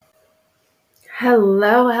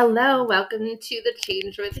Hello, hello. Welcome to the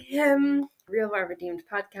Change with Him Real Love Redeemed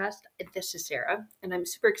podcast. This is Sarah, and I'm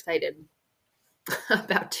super excited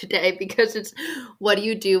about today because it's what do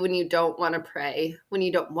you do when you don't want to pray, when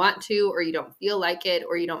you don't want to, or you don't feel like it,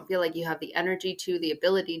 or you don't feel like you have the energy to, the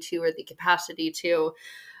ability to, or the capacity to.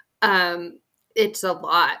 Um, it's a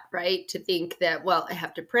lot, right? To think that, well, I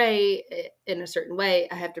have to pray in a certain way.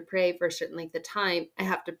 I have to pray for a certain length of time. I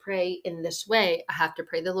have to pray in this way. I have to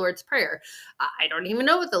pray the Lord's Prayer. I don't even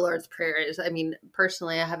know what the Lord's Prayer is. I mean,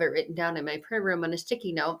 personally, I have it written down in my prayer room on a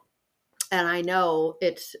sticky note. And I know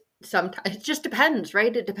it's sometimes, it just depends,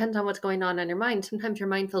 right? It depends on what's going on in your mind. Sometimes your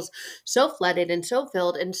mind feels so flooded and so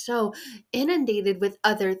filled and so inundated with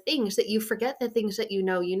other things that you forget the things that you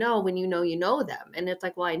know when you know them. And it's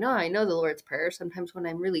like, well, I know the Lord's Prayer. Sometimes when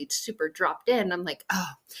I'm really super dropped in, I'm like,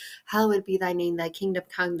 oh, hallowed be thy name, thy kingdom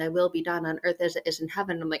come, thy will be done on earth as it is in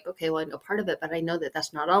heaven. I'm like, okay, well, I know part of it, but I know that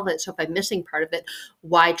that's not all of it. So if I'm missing part of it,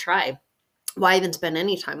 why try? Why even spend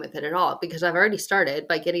any time with it at all? Because I've already started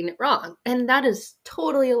by getting it wrong. And that is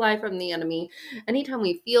totally a lie from the enemy. Anytime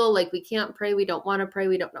we feel like we can't pray, we don't want to pray,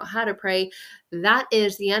 we don't know how to pray, that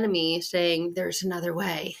is the enemy saying there's another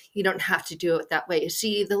way. You don't have to do it that way.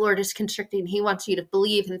 See, the Lord is constricting. He wants you to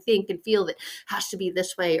believe and think and feel that it has to be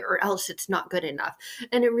this way or else it's not good enough.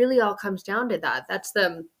 And it really all comes down to that. That's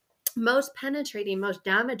the most penetrating, most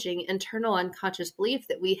damaging internal unconscious belief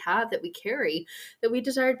that we have, that we carry, that we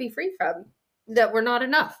desire to be free from, that we're not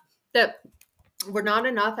enough, that we're not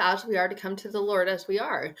enough as we are to come to the Lord as we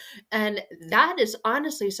are. And that is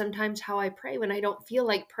honestly sometimes how I pray when I don't feel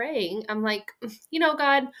like praying. I'm like,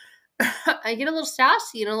 God, I get a little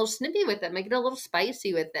sassy and a little snippy with them. I get a little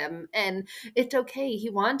spicy with them. And it's okay. He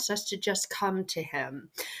wants us to just come to him.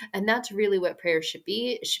 And that's really what prayer should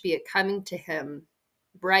be. It should be a coming to him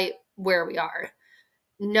right where we are,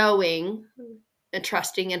 knowing and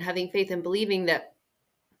trusting and having faith and believing that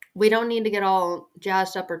we don't need to get all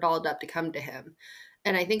jazzed up or dolled up to come to him.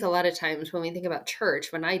 And I think a lot of times when we think about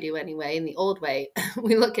church, when I do anyway, in the old way,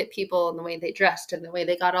 we look at people and the way they dressed and the way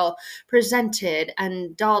they got all presented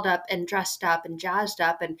and dolled up and dressed up and jazzed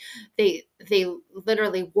up. And they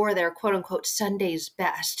literally wore their quote unquote Sunday's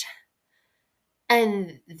best.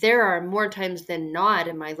 And there are more times than not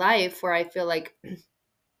in my life where I feel like,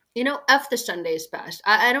 F the Sunday's best.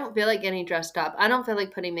 I don't feel like getting dressed up. I don't feel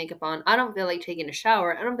like putting makeup on. I don't feel like taking a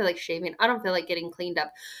shower. I don't feel like shaving. I don't feel like getting cleaned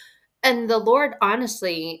up. And the Lord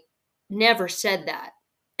honestly never said that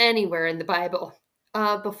anywhere in the Bible.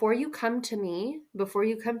 Before you come to me, before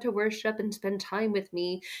you come to worship and spend time with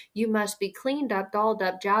me, you must be cleaned up, dolled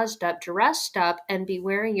up, jazzed up, dressed up, and be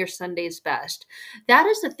wearing your Sunday's best. That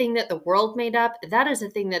is the thing that the world made up. That is the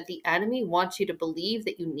thing that the enemy wants you to believe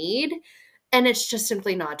that you need. And it's just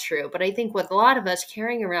simply not true. But I think with a lot of us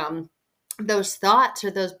carrying around those thoughts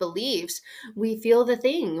or those beliefs, we feel the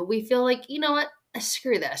thing. We feel like, you know what?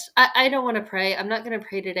 Screw this. I don't want to pray. I'm not going to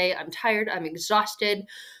pray today. I'm tired. I'm exhausted.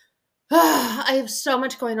 I have so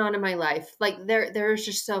much going on in my life. Like there's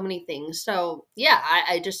just so many things. So yeah,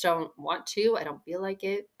 I just don't want to. I don't feel like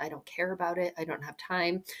it. I don't care about it. I don't have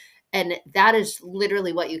time. And that is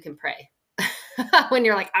literally what you can pray. When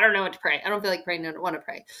you're like, I don't know what to pray. I don't feel like praying. I don't want to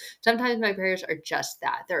pray. Sometimes my prayers are just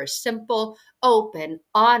that. They're a simple, open,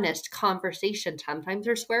 honest conversation. Sometimes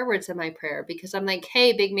there's swear words in my prayer because I'm like,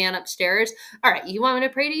 hey, big man upstairs. All right, you want me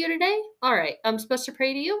to pray to you today? All right, I'm supposed to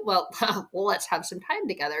pray to you? Well, let's have some time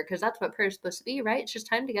together because that's what prayer is supposed to be, right? It's just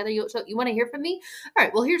time together. So you want to hear from me? All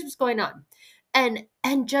right, well, here's what's going on. And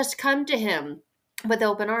just come to him with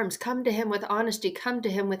open arms, come to him with honesty, come to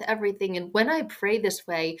him with everything. And when I pray this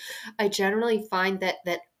way, I generally find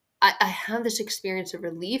that I have this experience of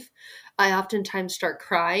relief. I oftentimes start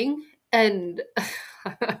crying, and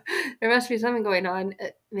there must be something going on.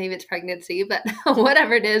 Maybe it's pregnancy, but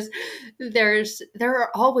whatever it is, there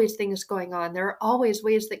are always things going on. There are always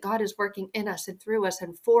ways that God is working in us and through us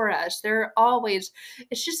and for us. There are always,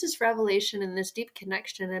 it's just this revelation and this deep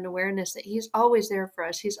connection and awareness that he's always there for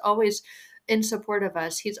us. He's always in support of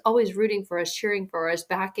us. He's always rooting for us, cheering for us,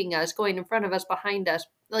 backing us, going in front of us, behind us,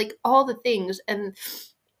 like all the things. And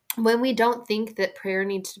when we don't think that prayer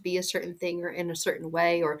needs to be a certain thing or in a certain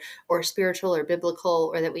way or spiritual or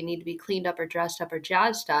biblical, or that we need to be cleaned up or dressed up or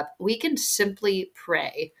jazzed up, we can simply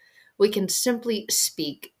pray. We can simply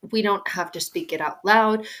speak. We don't have to speak it out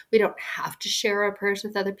loud. We don't have to share our prayers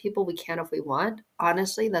with other people. We can if we want.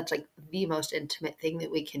 Honestly, that's like the most intimate thing that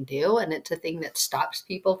we can do. And it's a thing that stops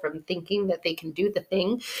people from thinking that they can do the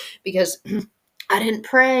thing because I didn't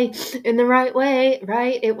pray in the right way,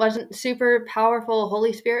 right? It wasn't super powerful,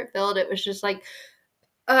 Holy Spirit filled. It was just like,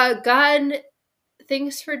 God,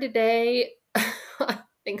 thanks for today.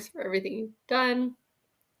 Thanks for everything you've done.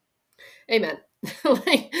 Amen.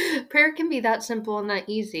 Like, prayer can be that simple and that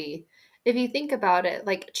easy. If you think about it,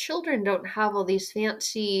 like children don't have all these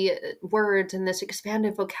fancy words and this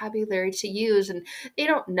expanded vocabulary to use, and they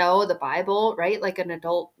don't know the Bible, right? Like an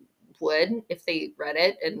adult would if they read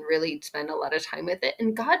it and really spend a lot of time with it.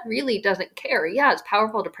 And God really doesn't care. Yeah, it's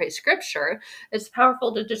powerful to pray scripture. It's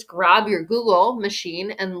powerful to just grab your Google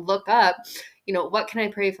machine and look up, what can I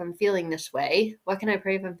pray if I'm feeling this way? What can I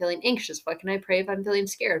pray if I'm feeling anxious? What can I pray if I'm feeling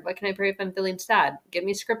scared? What can I pray if I'm feeling sad? Give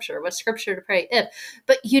me scripture. What scripture to pray if?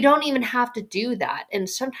 But you don't even have to do that. And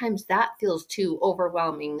sometimes that feels too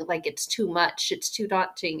overwhelming, like it's too much, it's too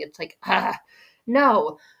daunting. It's like,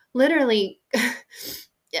 no, literally,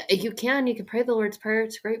 you can pray the Lord's Prayer.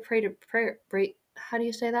 It's a great great, how do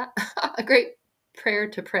you say that? A great prayer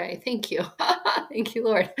to pray. Thank you. Thank you,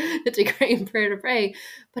 Lord. It's a great prayer to pray,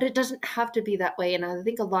 but it doesn't have to be that way. And I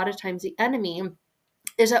think a lot of times the enemy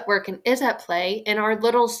is at work and is at play in our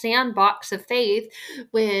little sandbox of faith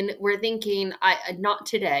when we're thinking, not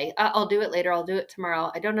today. I'll do it later. I'll do it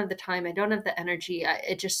tomorrow. I don't have the time. I don't have the energy.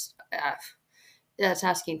 That's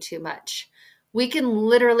asking too much. We can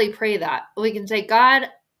literally pray that. We can say, God,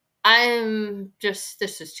 this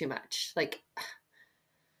is too much. Like,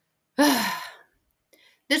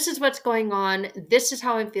 this is what's going on. This is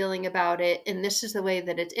how I'm feeling about it. And this is the way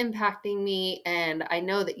that it's impacting me. And I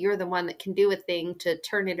know that you're the one that can do a thing to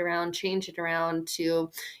turn it around, change it around to,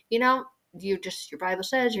 your Bible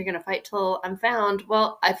says you're going to fight till I'm found.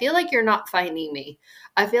 Well, I feel like you're not finding me.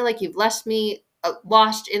 I feel like you've left me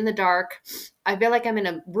lost in the dark. I feel like I'm in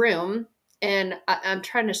a room and I'm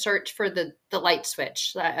trying to search for the light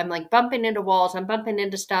switch. I'm like bumping into walls. I'm bumping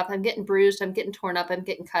into stuff. I'm getting bruised. I'm getting torn up. I'm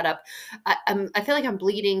getting cut up. I feel like I'm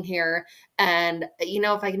bleeding here. And,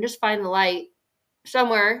 if I can just find the light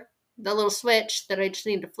somewhere, the little switch that I just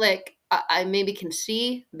need to flick, I maybe can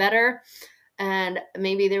see better. And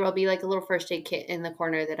maybe there will be like a little first aid kit in the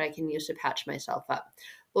corner that I can use to patch myself up.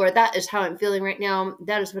 Lord, that is how I'm feeling right now.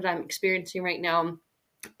 That is what I'm experiencing right now.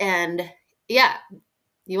 And yeah,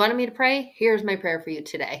 you wanted me to pray? Here's my prayer for you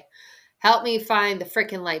today. Help me find the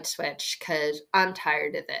freaking light switch because I'm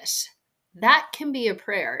tired of this. That can be a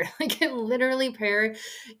prayer. Like literally prayer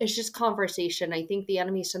is just conversation. I think the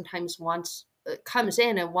enemy sometimes comes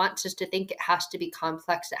in and wants us to think it has to be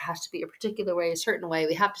complex. It has to be a particular way, a certain way.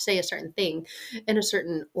 We have to say a certain thing in a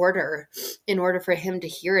certain order in order for him to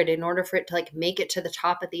hear it, in order for it to like make it to the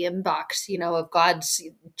top of the inbox, of God's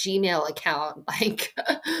Gmail account. Like,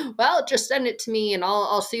 well, just send it to me and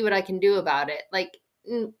I'll see what I can do about it. Like,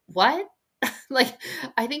 what? Like,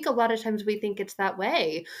 I think a lot of times we think it's that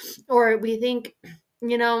way, or we think,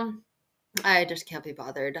 I just can't be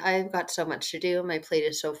bothered. I've got so much to do. My plate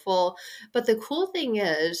is so full. But the cool thing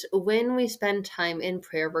is, when we spend time in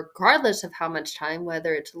prayer, regardless of how much time,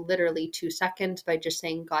 whether it's literally 2 seconds by just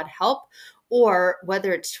saying, God help, or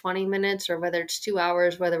whether it's 20 minutes or whether it's 2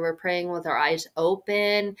 hours, whether we're praying with our eyes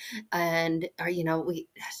open or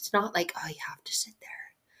it's not like, oh, you have to sit there.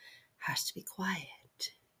 It has to be quiet.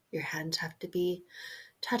 Your hands have to be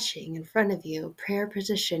touching in front of you, prayer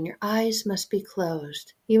position. Your eyes must be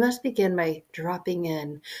closed. You must begin by dropping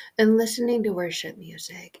in and listening to worship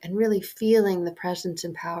music and really feeling the presence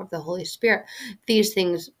and power of the Holy Spirit. These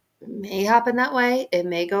things may happen that way. It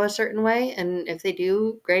may go a certain way. And if they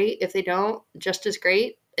do, great. If they don't, just as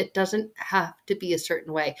great. It doesn't have to be a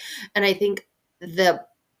certain way. And I think the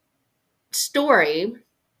story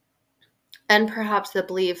and perhaps the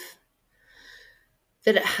belief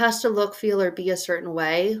that it has to look, feel, or be a certain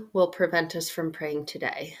way will prevent us from praying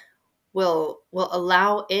today. Will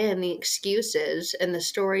allow in the excuses and the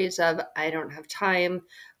stories of, I don't have time,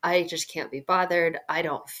 I just can't be bothered, I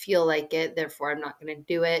don't feel like it, therefore I'm not going to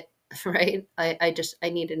do it, right? I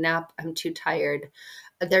need a nap, I'm too tired.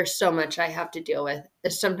 There's so much I have to deal with.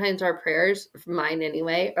 Sometimes our prayers, mine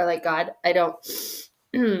anyway, are like, God, I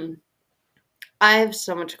have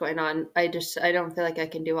so much going on. I don't feel like I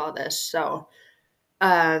can do all this. So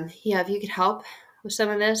if you could help with some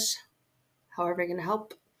of this, however you're going to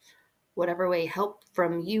help, whatever way help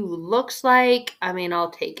from you looks like, I'll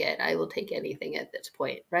take it. I will take anything at this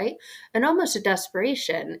point, right? And almost a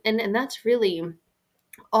desperation. And that's really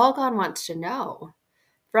all God wants to know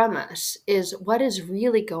from us is what is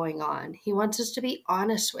really going on. He wants us to be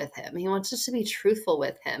honest with him. He wants us to be truthful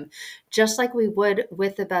with him, just like we would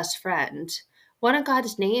with a best friend. One of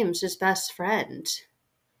God's names is best friend.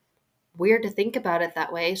 Weird to think about it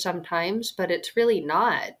that way sometimes, but it's really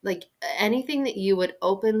not. Like anything that you would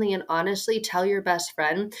openly and honestly tell your best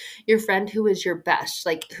friend, your friend who is your best,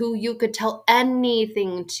 like who you could tell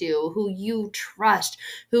anything to, who you trust,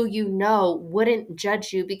 who you know wouldn't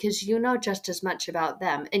judge you because you know just as much about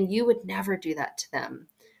them and you would never do that to them.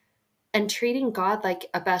 and treating God like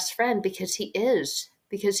a best friend because he is,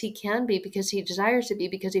 because he can be, because he desires to be,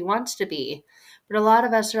 because he wants to be. But a lot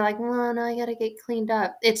of us are like, well, no, I got to get cleaned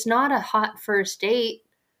up. It's not a hot first date.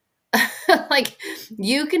 Like,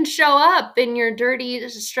 you can show up in your dirty,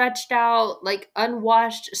 stretched out, like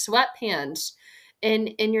unwashed sweatpants and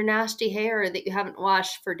in your nasty hair that you haven't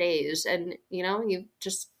washed for days. And, you've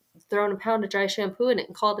just thrown a pound of dry shampoo in it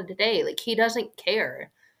and called it a day. Like, he doesn't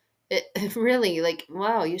care. It really, like,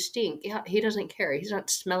 wow, you stink. Yeah, he doesn't care. He's not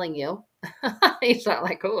smelling you. He's not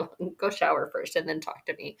like, oh, go shower first and then talk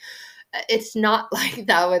to me. It's not like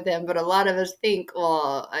that with him, but a lot of us think,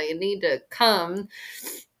 well, I need to come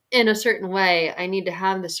in a certain way. I need to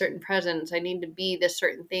have this certain presence. I need to be this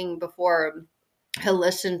certain thing before he'll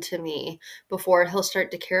listen to me, before he'll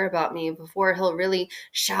start to care about me, before he'll really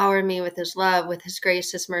shower me with his love, with his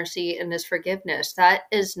grace, his mercy, and his forgiveness. That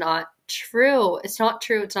is not true. It's not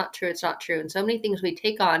true. It's not true. It's not true. And so many things we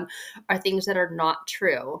take on are things that are not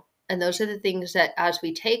true. And those are the things that, as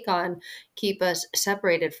we take on, keep us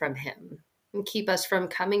separated from him and keep us from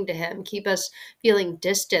coming to him, keep us feeling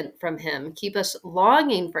distant from him, keep us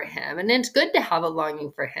longing for him. And it's good to have a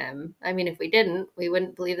longing for him. I mean, if we didn't, we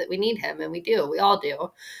wouldn't believe that we need him. And we do. We all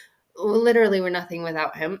do. Literally, we're nothing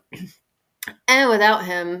without him. And without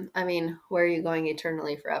him, I mean, where are you going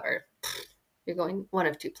eternally forever? You're going one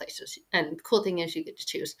of two places. And cool thing is you get to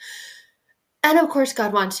choose. And of course,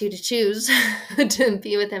 God wants you to choose to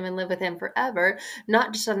be with him and live with him forever,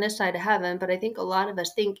 not just on this side of heaven, but I think a lot of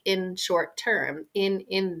us think in short term,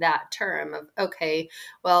 in that term of, okay,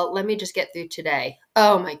 well, let me just get through today.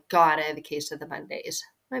 Oh my God, I have a case of the Mondays.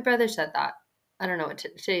 My brother said that. I don't know what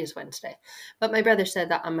today is Wednesday, but my brother said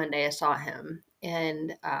that on Monday I saw him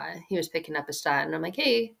and he was picking up his son. And I'm like,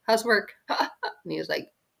 hey, how's work? And he was like,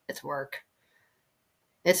 it's work.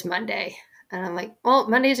 It's Monday. And I'm like, well,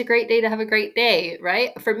 Monday's a great day to have a great day,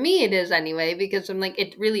 right? For me, it is anyway, because I'm like,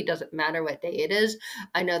 it really doesn't matter what day it is.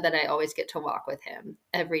 I know that I always get to walk with him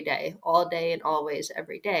every day, all day and always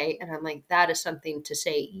every day. And I'm like, that is something to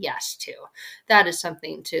say yes to. That is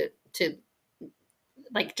something to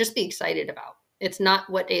like, just be excited about. It's not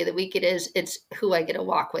what day of the week it is. It's who I get to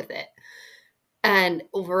walk with it. And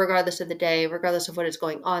regardless of the day, regardless of what is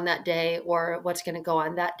going on that day or what's going to go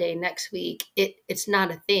on that day next week, it's not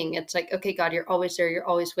a thing. It's like, okay, God, you're always there. You're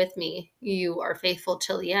always with me. You are faithful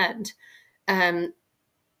till the end. And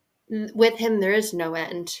with him, there is no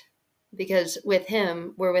end because with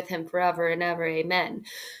him, we're with him forever and ever. Amen.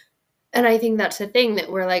 And I think that's the thing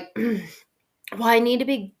that we're like, well, I need to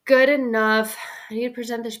be good enough. I need to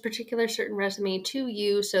present this particular certain resume to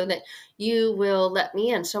you so that you will let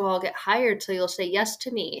me in. So I'll get hired. So you'll say yes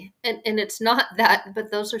to me. And it's not that, but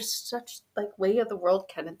those are such like way of the world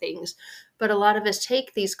kind of things. But a lot of us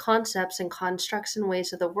take these concepts and constructs and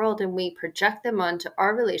ways of the world and we project them onto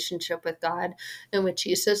our relationship with God and with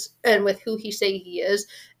Jesus and with who he say he is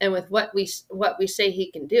and with what we say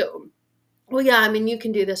he can do. Well, yeah, I mean, you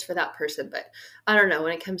can do this for that person, but I don't know.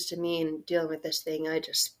 When it comes to me and dealing with this thing, I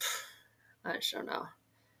just don't know.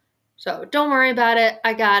 So don't worry about it.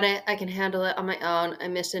 I got it. I can handle it on my own.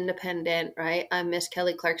 I'm Miss Independent, right? I'm Miss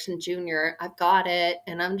Kelly Clarkson Jr. I've got it.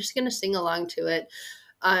 And I'm just going to sing along to it.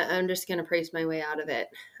 I'm just going to praise my way out of it.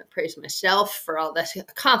 I praise myself for all the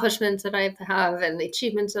accomplishments that I have and the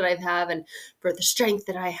achievements that I have and for the strength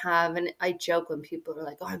that I have. And I joke when people are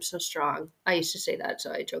like, oh, I'm so strong. I used to say that.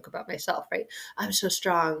 So I joke about myself, right? I'm so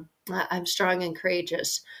strong. I'm strong and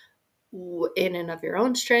courageous in and of your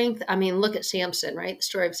own strength. I mean, look at Samson, right? The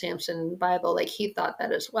story of Samson in the Bible, like he thought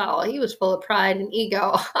that as well. He was full of pride and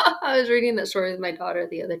ego. I was reading that story with my daughter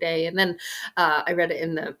the other day, and then I read it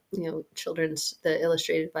in the the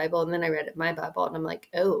illustrated Bible, and then I read it in my Bible, and I'm like,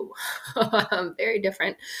 oh, very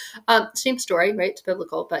different. Same story, right? It's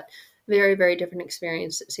biblical, but very, very different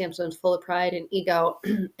experience. Samson's full of pride and ego,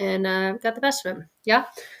 and got the best of him. Yeah.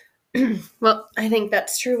 Well, I think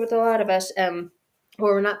that's true with a lot of us.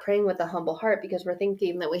 Or we're not praying with a humble heart because we're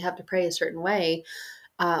thinking that we have to pray a certain way.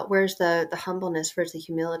 Where's the humbleness? Where's the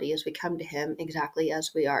humility as we come to him exactly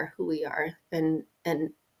as we are, who we are, and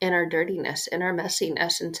in our dirtiness, in our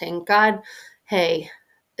messiness, and saying, God, hey,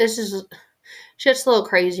 this is shit's a little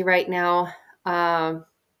crazy right now.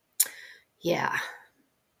 Yeah.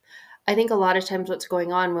 I think a lot of times what's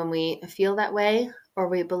going on when we feel that way or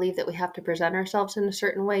we believe that we have to present ourselves in a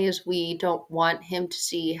certain way is we don't want him to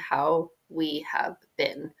see how we have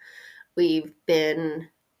been. We've been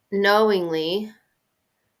knowingly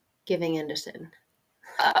giving into sin.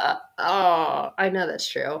 Oh, I know that's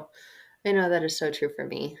true. I know that is so true for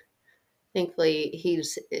me. Thankfully,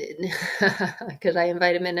 he's because I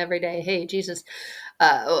invite him in every day. Hey, Jesus,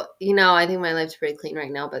 I think my life's pretty clean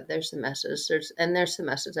right now, but there's some messes. There's some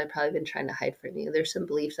messes I've probably been trying to hide from you. There's some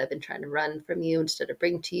beliefs I've been trying to run from you instead of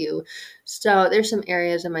bring to you. So there's some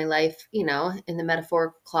areas in my life, in the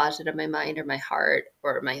metaphorical closet of my mind or my heart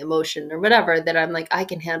or my emotion or whatever that I'm like, I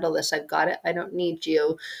can handle this. I've got it. I don't need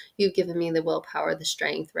you. You've given me the willpower, the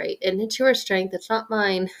strength, right? And it's your strength. It's not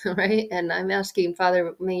mine, right? And I'm asking,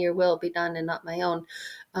 Father, may your will be done and not my own.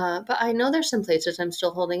 But I know there's some places I'm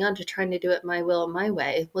still holding on to trying to do it my will, my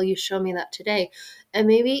way. Will you show me that today? And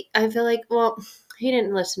maybe I feel like, well, he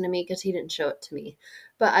didn't listen to me because he didn't show it to me.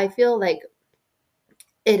 But I feel like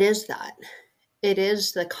it is that. It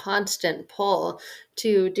is the constant pull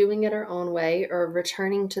to doing it our own way or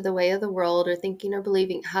returning to the way of the world or thinking or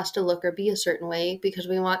believing it has to look or be a certain way because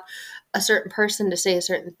we want a certain person to say a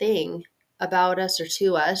certain thing about us or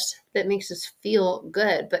to us that makes us feel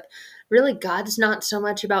good. But really, God's not so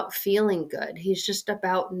much about feeling good. He's just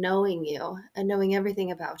about knowing you and knowing everything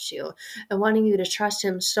about you and wanting you to trust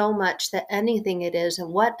him so much that anything it is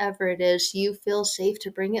and whatever it is, you feel safe to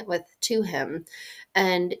bring it with to him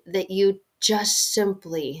and that you just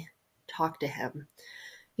simply talk to him.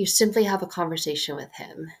 You simply have a conversation with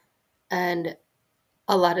him. And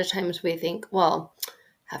a lot of times we think, well,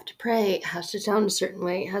 have to pray, it has to sound a certain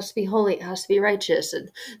way, it has to be holy, it has to be righteous. And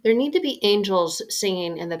there need to be angels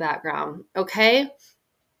singing in the background, okay?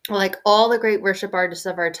 Like all the great worship artists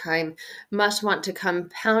of our time must want to come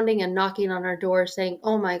pounding and knocking on our door saying,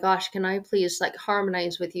 oh my gosh, can I please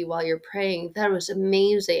harmonize with you while you're praying? That was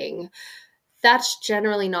amazing. That's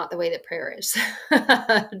generally not the way that prayer is.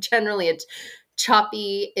 Generally, it's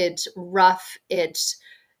choppy, it's rough, it's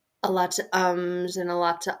a lot of ums and a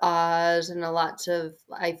lot of ahs and a lot of,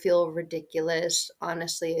 I feel ridiculous.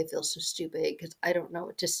 Honestly, I feel so stupid because I don't know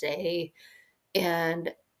what to say.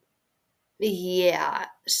 And yeah,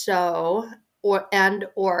 so,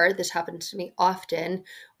 or this happens to me often,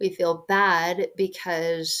 we feel bad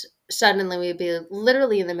because suddenly we'd be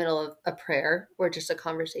literally in the middle of a prayer or just a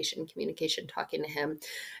conversation, communication, talking to him.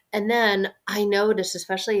 And then I notice,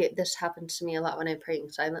 especially this happens to me a lot when I'm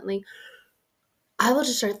praying silently, I will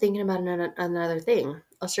just start thinking about another thing.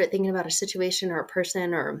 I'll start thinking about a situation or a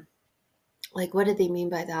person or like, what did they mean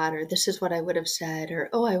by that? Or this is what I would have said, or,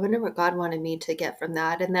 oh, I wonder what God wanted me to get from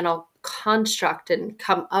that. And then I'll construct and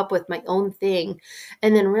come up with my own thing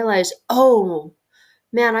and then realize, oh,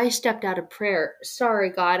 man, I stepped out of prayer. Sorry,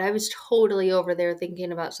 God. I was totally over there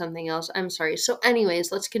thinking about something else. I'm sorry. So,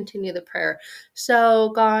 anyways, let's continue the prayer.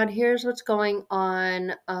 So, God, here's what's going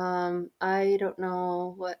on. I don't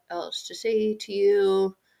know what else to say to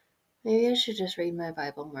you. Maybe I should just read my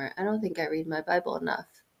Bible more. I don't think I read my Bible enough.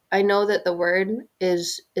 I know that the word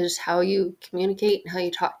is how you communicate and how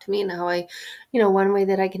you talk to me and how I, one way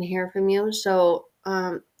that I can hear from you. So,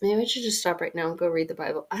 maybe I should just stop right now and go read the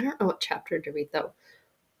Bible. I don't know what chapter to read though.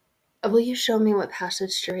 Will you show me what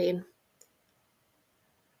passage to read?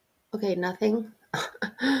 Okay, nothing.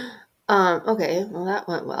 Okay, well that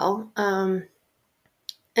went well.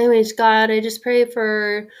 Anyways, God, I just pray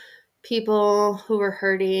for people who are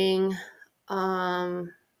hurting.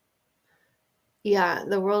 Yeah,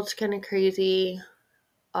 the world's kind of crazy.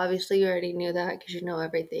 Obviously, you already knew that because you know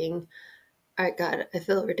everything. All right, God, I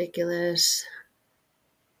feel ridiculous.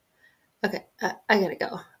 Okay, I gotta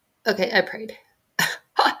go. Okay, I prayed.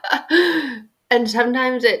 And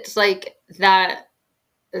sometimes it's like that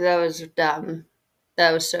was dumb.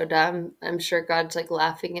 That was so dumb. I'm sure God's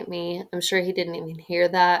laughing at me. I'm sure he didn't even hear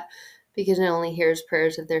that because he only hears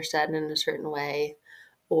prayers if they're said in a certain way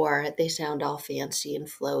or they sound all fancy and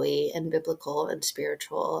flowy and biblical and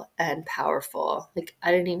spiritual and powerful.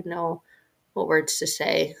 I didn't even know what words to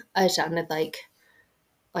say. I sounded like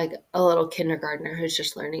a little kindergartner who's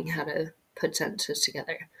just learning how to put sentences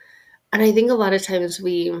together. And I think a lot of times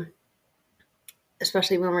we,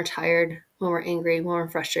 especially when we're tired, when we're angry, when we're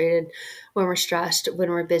frustrated, when we're stressed, when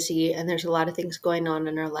we're busy, and there's a lot of things going on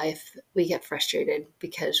in our life, we get frustrated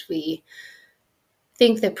because we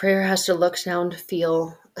think that prayer has to look, sound,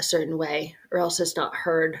 feel a certain way, or else it's not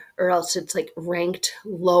heard, or else it's ranked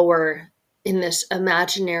lower in this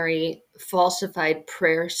imaginary, falsified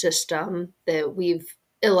prayer system that we've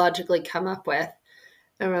illogically come up with.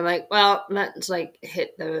 And we're like, well, that's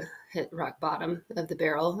hit rock bottom of the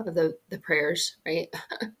barrel of the prayers, right?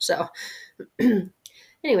 So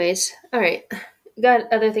anyways, all right.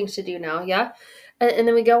 Got other things to do now, yeah? And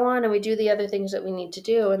then we go on and we do the other things that we need to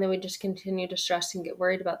do, and then we just continue to stress and get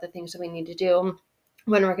worried about the things that we need to do,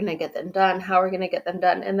 when we're going to get them done, how we're going to get them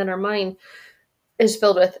done. And then our mind is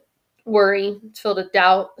filled with worry, it's filled with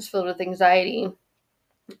doubt, it's filled with anxiety.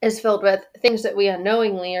 is filled with things that we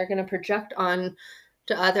unknowingly are going to project on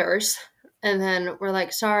to others. And then we're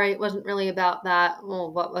like, sorry, it wasn't really about that.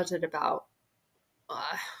 Well, what was it about?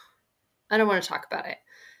 I don't want to talk about it.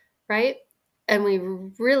 Right? And we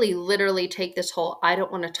really literally take this whole I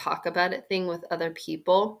don't want to talk about it thing with other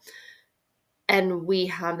people. And we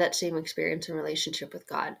have that same experience in relationship with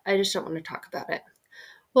God. I just don't want to talk about it.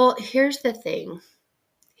 Well, here's the thing.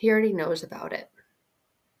 He already knows about it.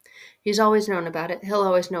 He's always known about it. He'll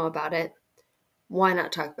always know about it. Why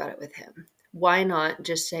not talk about it with him? Why not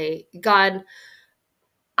just say, God,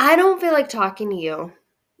 I don't feel like talking to you.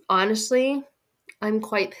 Honestly, I'm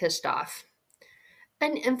quite pissed off.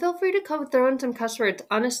 And feel free to come throw in some cuss words.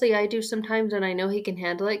 Honestly, I do sometimes, and I know he can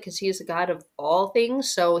handle it because he's a God of all things,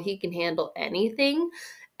 so he can handle anything.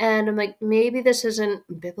 And I'm like, maybe this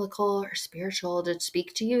isn't biblical or spiritual to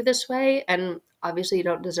speak to you this way. And obviously, you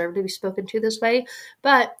don't deserve to be spoken to this way.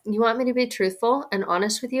 But you want me to be truthful and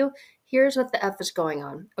honest with you? Here's what the F is going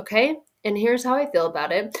on, okay? And here's how I feel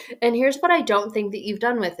about it. And here's what I don't think that you've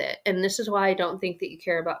done with it. And this is why I don't think that you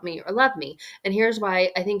care about me or love me. And here's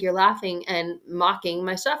why I think you're laughing and mocking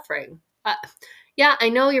my suffering. Yeah, I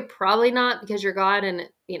know you're probably not because you're God and,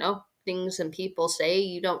 things and people say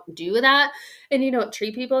you don't do that and you don't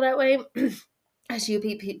treat people that way. As you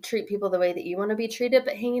treat people the way that you want to be treated.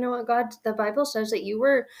 But hey, you know what, God, the Bible says that you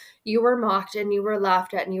were mocked and you were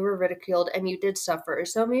laughed at and you were ridiculed and you did suffer.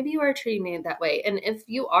 So maybe you are treating me that way. And if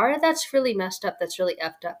you are, that's really messed up. That's really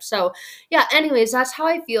effed up. So yeah, anyways, that's how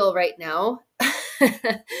I feel right now.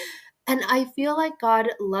 And I feel like God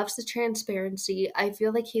loves the transparency. I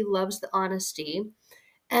feel like he loves the honesty.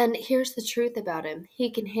 And here's the truth about him.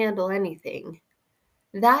 He can handle anything.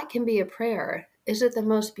 That can be a prayer. Is it the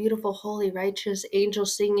most beautiful, holy, righteous, angel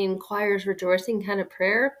singing, choirs rejoicing kind of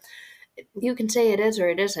prayer? You can say it is or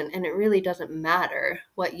it isn't, and it really doesn't matter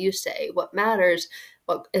what you say. What matters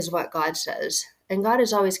is what God says. And God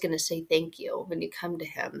is always going to say thank you when you come to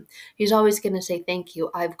him. He's always going to say thank you,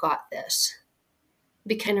 I've got this.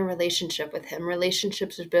 Begin a relationship with him.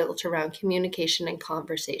 Relationships are built around communication and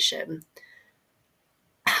conversation.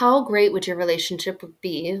 How great would your relationship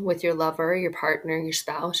be with your lover, your partner, your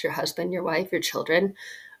spouse, your husband, your wife, your children,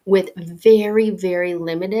 with very, very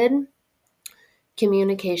limited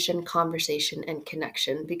communication, conversation, and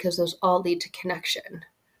connection? Because those all lead to connection.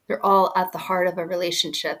 They're all at the heart of a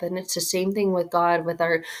relationship. And it's the same thing with God, with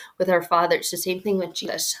our Father. It's the same thing with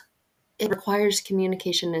Jesus. It requires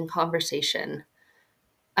communication and conversation.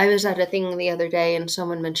 I was at a thing the other day and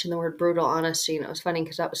someone mentioned the word brutal honesty, and it was funny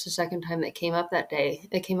because that was the second time that came up that day.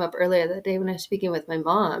 It came up earlier that day when I was speaking with my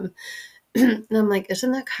mom. And I'm like,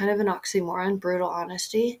 isn't that kind of an oxymoron, brutal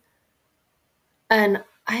honesty? And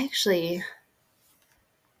I actually,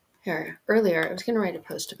 earlier, I was going to write a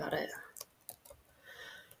post about it.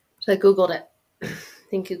 So I Googled it.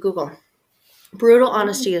 Thank you, Google. Brutal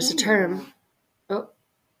honesty is a term.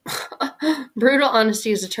 Brutal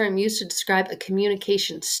honesty is a term used to describe a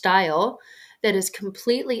communication style that is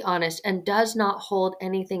completely honest and does not hold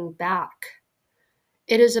anything back.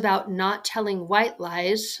 It is about not telling white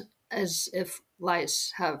lies, as if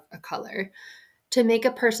lies have a color, to make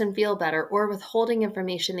a person feel better or withholding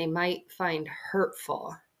information they might find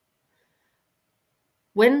hurtful.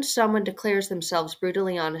 When someone declares themselves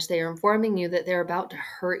brutally honest, they are informing you that they're about to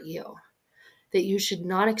hurt you, that you should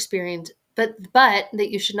not experience but that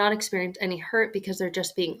you should not experience any hurt because they're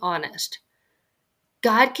just being honest.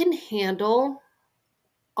 God can handle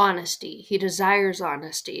honesty. He desires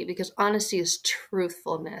honesty because honesty is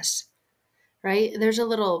truthfulness, right? There's a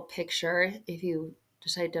little picture if you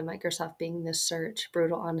decide to Microsoft Bing this search,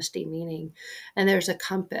 brutal honesty meaning, and there's a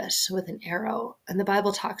compass with an arrow. And the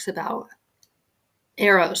Bible talks about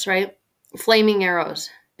arrows, right? Flaming arrows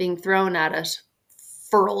being thrown at us,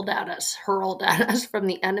 hurled at us from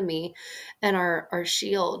the enemy, and our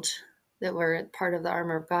shield that we're part of the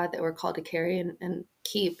armor of God that we're called to carry and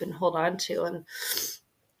keep and hold on to and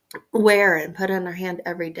wear and put on our hand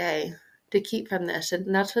every day to keep from this.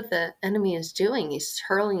 And that's what the enemy is doing. He's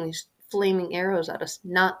hurling these flaming arrows at us,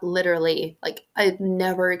 not literally. Like, I've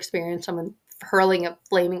never experienced someone hurling a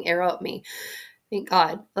flaming arrow at me. Thank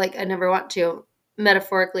God. Like, I never want to.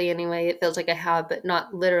 Metaphorically, anyway, it feels like I have, but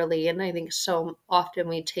not literally. And I think so often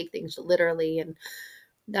we take things literally, and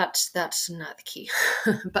that's not the key.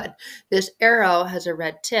 But this arrow has a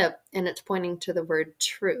red tip, and it's pointing to the word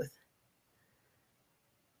truth.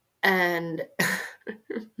 And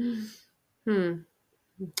there's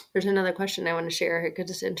another question I want to share here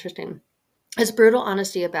because it's interesting. Is brutal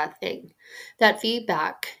honesty a bad thing? That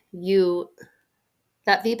feedback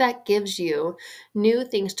gives you new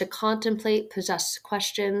things to contemplate, possess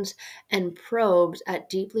questions, and probes at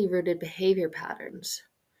deeply rooted behavior patterns.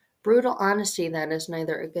 Brutal honesty then is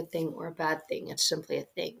neither a good thing or a bad thing. It's simply a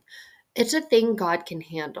thing. It's a thing God can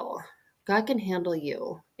handle. God can handle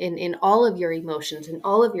you in all of your emotions and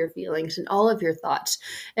all of your feelings and all of your thoughts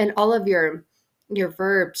and all of your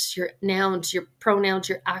verbs, your nouns, your pronouns,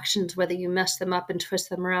 your actions, whether you mess them up and twist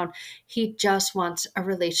them around. He just wants a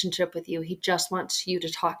relationship with you. He just wants you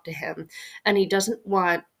to talk to him. And he doesn't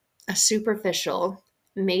want a superficial,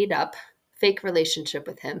 made up, fake relationship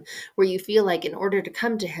with him where you feel like in order to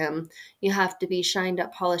come to him, you have to be shined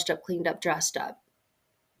up, polished up, cleaned up, dressed up.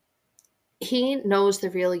 He knows the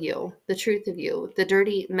real you, the truth of you, the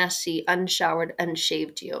dirty, messy, unshowered,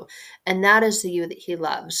 unshaved you. And that is the you that he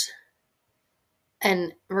loves.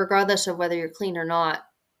 And regardless of whether you're clean or not,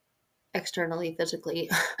 externally, physically,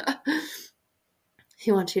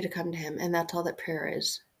 he wants you to come to him. And that's all that prayer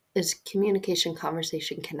is communication,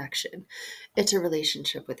 conversation, connection. It's a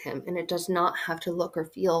relationship with him. And it does not have to look or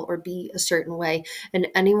feel or be a certain way. And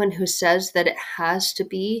anyone who says that it has to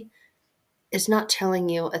be is not telling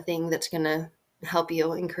you a thing that's going to help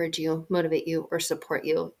you, encourage you, motivate you, or support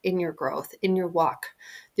you in your growth, in your walk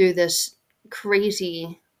through this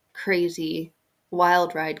crazy, crazy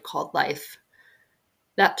wild ride called life.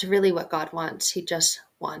 That's really what God wants. He just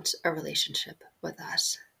wants a relationship with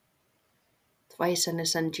us. That's why he sent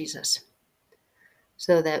his son Jesus.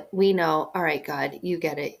 So that we know, all right, God, you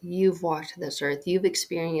get it. You've walked this earth. You've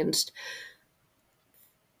experienced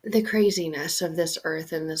the craziness of this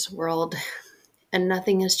earth and this world. And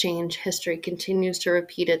nothing has changed. History continues to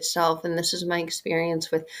repeat itself. And this is my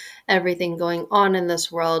experience with everything going on in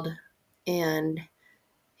this world. And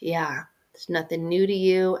yeah, it's nothing new to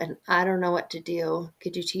you. And I don't know what to do.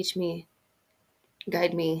 Could you teach me,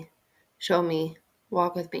 guide me, show me,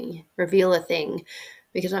 walk with me, reveal a thing?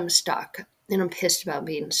 Because I'm stuck and I'm pissed about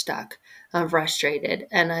being stuck. I'm frustrated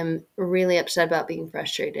and I'm really upset about being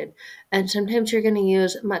frustrated. And sometimes you're going to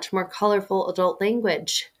use much more colorful adult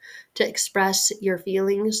language to express your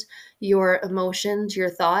feelings, your emotions, your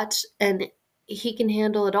thoughts, and he can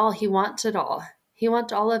handle it all. He wants it all. He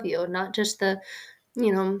wants all of you, not just the,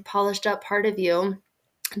 polished up part of you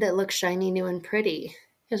that looks shiny, new, and pretty.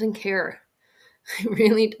 He doesn't care. He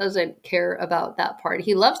really doesn't care about that part.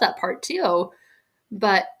 He loves that part too,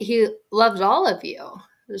 but he loves all of you.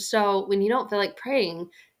 So when you don't feel like praying,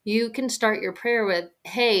 you can start your prayer with,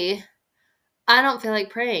 hey, I don't feel like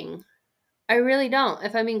praying. I really don't.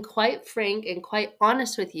 If I'm being quite frank and quite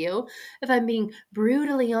honest with you, if I'm being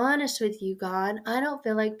brutally honest with you, God, I don't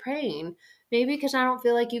feel like praying. Maybe because I don't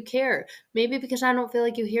feel like you care. Maybe because I don't feel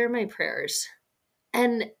like you hear my prayers.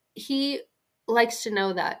 And he likes to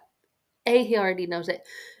know that. A, he already knows it.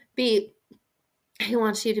 B, he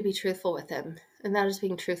wants you to be truthful with him. And that is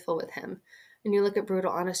being truthful with him. When you look at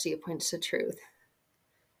brutal honesty, it points to truth.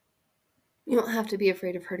 You don't have to be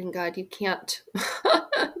afraid of hurting God. You can't.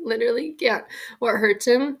 Literally can't. What hurts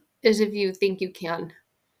him is if you think you can.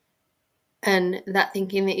 And that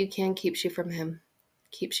thinking that you can keeps you from him,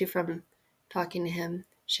 keeps you from talking to him,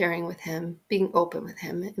 sharing with him, being open with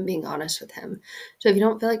him, and being honest with him. So if you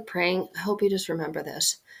don't feel like praying, I hope you just remember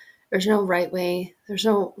this. There's no right way. There's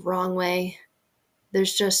no wrong way.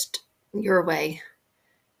 There's just your way.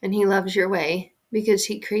 And he loves your way because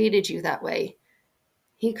he created you that way.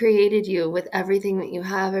 He created you with everything that you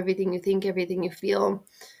have, everything you think, everything you feel.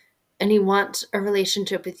 And he wants a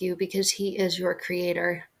relationship with you because he is your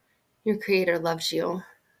creator. Your creator loves you.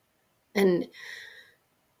 And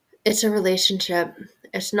it's a relationship.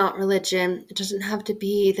 It's not religion. It doesn't have to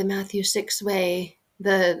be the Matthew 6 way.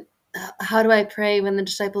 The how do I pray when the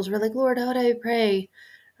disciples were like, Lord, how do I pray?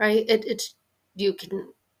 Right? It's you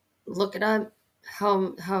can look it up.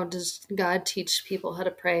 How does God teach people how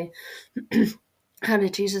to pray? How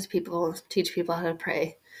did Jesus teach people how to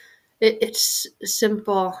pray? It's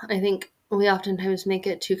simple. I think we oftentimes make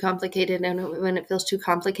it too complicated, and when it feels too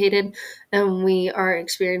complicated and we are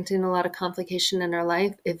experiencing a lot of complication in our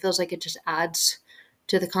life, it feels like it just adds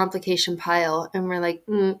to the complication pile. And we're like,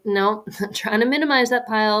 no, I'm trying to minimize that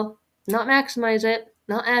pile, not maximize it,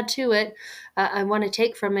 not add to it. I want to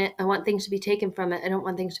take from it. I want things to be taken from it. I don't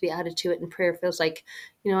want things to be added to it. And prayer feels like,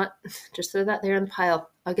 you know what, just throw that there in the pile.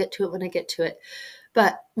 I'll get to it when I get to it.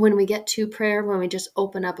 But when we get to prayer, when we just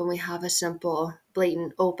open up and we have a simple,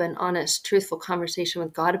 blatant, open, honest, truthful conversation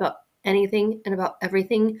with God about anything and about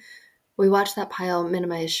everything, we watch that pile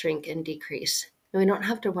minimize, shrink, and decrease. And we don't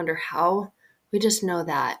have to wonder how. We just know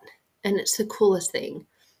that. And it's the coolest thing.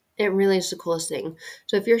 It really is the coolest thing.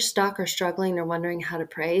 So if you're stuck or struggling or wondering how to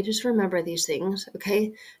pray, just remember these things,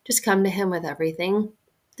 okay? Just come to him with everything.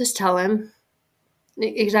 Just tell him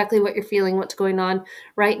exactly what you're feeling, what's going on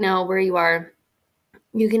right now, where you are.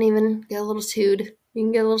 You can even get a little soothed. You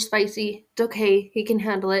can get a little spicy. It's okay. He can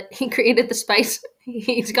handle it. He created the spice.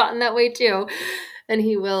 He's gotten that way too. And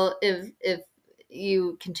he will if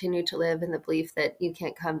you continue to live in the belief that you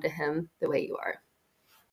can't come to him the way you are.